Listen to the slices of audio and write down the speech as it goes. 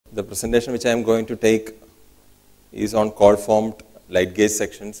The presentation which I am going to take is on cold-formed light gauge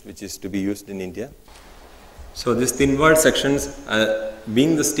sections, which is to be used in India. So these thin-walled sections,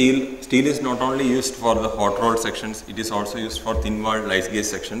 being the steel is not only used for the hot-rolled sections, it is also used for thin-walled light gauge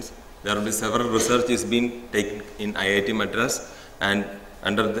sections. There will be several research is being taken in IIT Madras and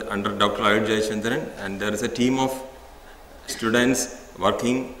under Dr. Ayur Jayachandran, and there is a team of students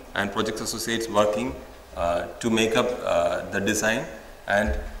working and project associates working to make up the design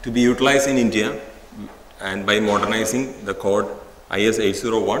and to be utilized in India, and by modernizing the code IS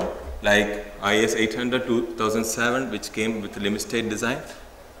 801 like IS 800 2007, which came with limit state design.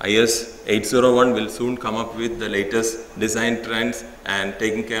 IS 801 will soon come up with the latest design trends and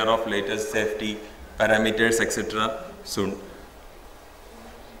taking care of latest safety parameters, etc. soon.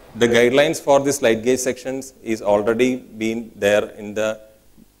 The guidelines for this light gauge sections is already been there in the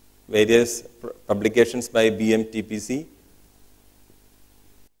various publications by BMTPC.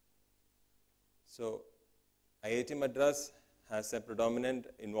 So IIT Madras has a predominant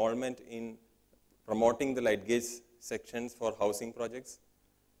involvement in promoting the light gauge sections for housing projects.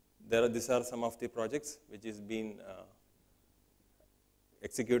 These are some of the projects which is being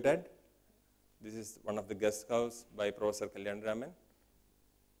executed. This is one of the guest house by Professor Kalyan Raman.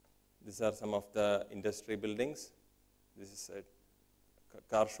 These are some of the industry buildings. This is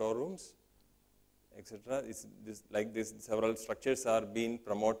car showrooms, etc. Like this, several structures are being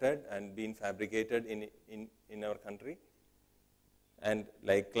promoted and being fabricated in our country. And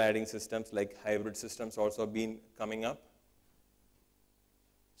like cladding systems, like hybrid systems also been coming up.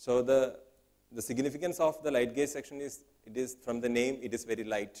 So the significance of the light gauge section is, it is from the name, it is very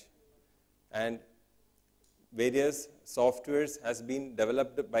light. And various softwares has been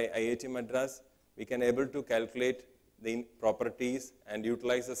developed by IIT Madras. We can able to calculate the properties and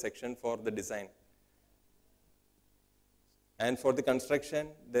utilize the section for the design. And for the construction,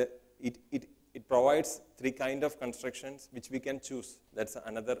 it provides three kind of constructions which we can choose. That's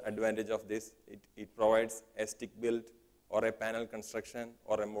another advantage of this. It provides a stick build or a panel construction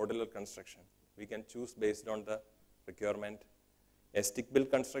or a modular construction. We can choose based on the requirement. A stick build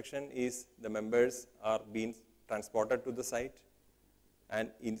construction is the members are being transported to the site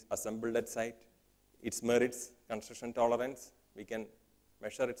and assembled at site. Its merits construction tolerance. We can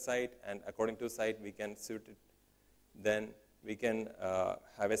measure its site, and according to site we can suit it. Then we can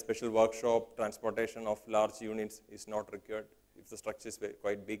have a special workshop. Transportation of large units is not required if the structure is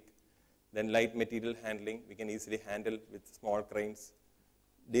quite big. Then light material handling, we can easily handle with small cranes.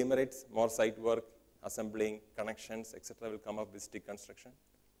 Demerits, more site work, assembling, connections, etc. will come up with stick construction.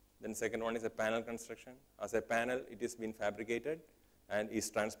 Then second one is a panel construction. As a panel, it is being fabricated and is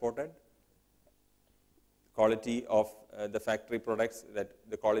transported. Quality of the factory products, that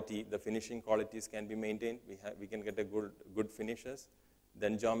the quality, the finishing qualities can be maintained. We can get a good finishes.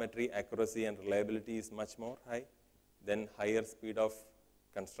 Then geometry, accuracy, and reliability is much more high. Then higher speed of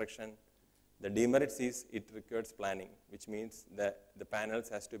construction. The demerits is it requires planning, which means that the panels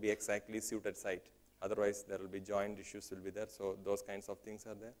has to be exactly suited site. Otherwise, there will be joint issues will be there. So those kinds of things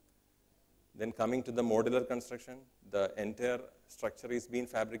are there. Then coming to the modular construction, the entire structure is being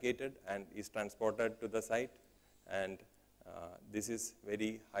fabricated and is transported to the site. And this is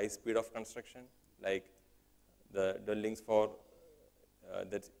very high speed of construction, like the dwellings for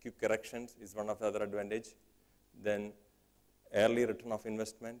the quick corrections is one of the other advantage. Then early return of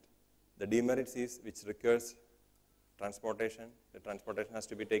investment. The demerits is which requires transportation. The transportation has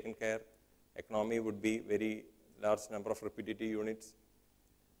to be taken care. Economy would be very large number of repetitive units.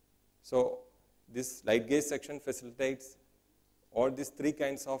 So this light gauge section facilitates all these three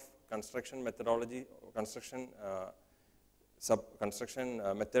kinds of construction methodology, construction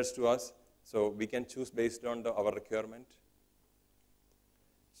methods to us. So we can choose based on our requirement.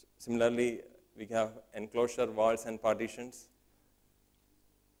 Similarly, we have enclosure walls and partitions.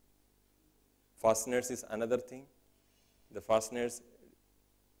 Fasteners is another thing. The fasteners,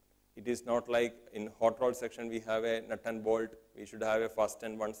 it is not like in hot roll section we have a nut and bolt. We should have a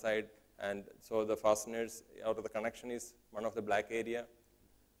fasten one side, and so the fasteners or the connection is one of the black area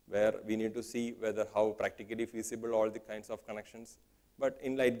where we need to see whether how practically feasible all the kinds of connections. But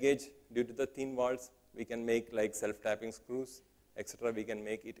in light gauge, due to the thin walls, we can make like self-tapping screws, etc. We can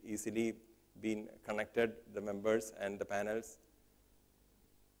make it easily being connected, the members and the panels.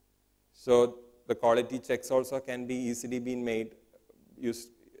 So the quality checks also can be easily been made used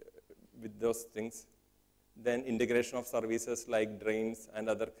with those things. Then integration of services like drains and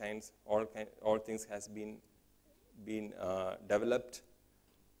other kinds, all things has been developed.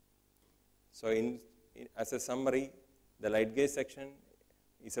 So as a summary, the light gauge section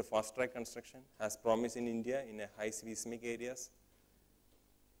is a fast track construction, has promise in India in a high seismic areas.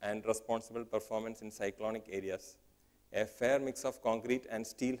 and responsible performance in cyclonic areas. A fair mix of concrete and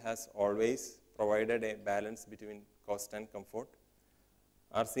steel has always provided a balance between cost and comfort.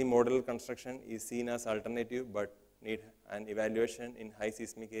 RC modular construction is seen as alternative but need an evaluation in high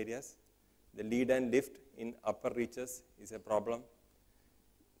seismic areas. The lead and lift in upper reaches is a problem.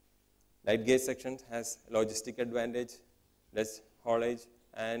 Light gauge sections has logistic advantage, less haulage,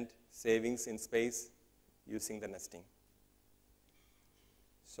 and savings in space using the nesting.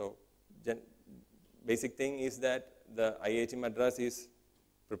 So, basic thing is that the IIT Madras is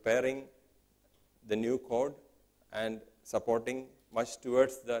preparing the new code and supporting much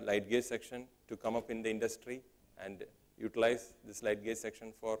towards the light gauge section to come up in the industry and utilize this light gauge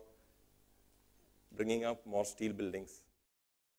section for bringing up more steel buildings.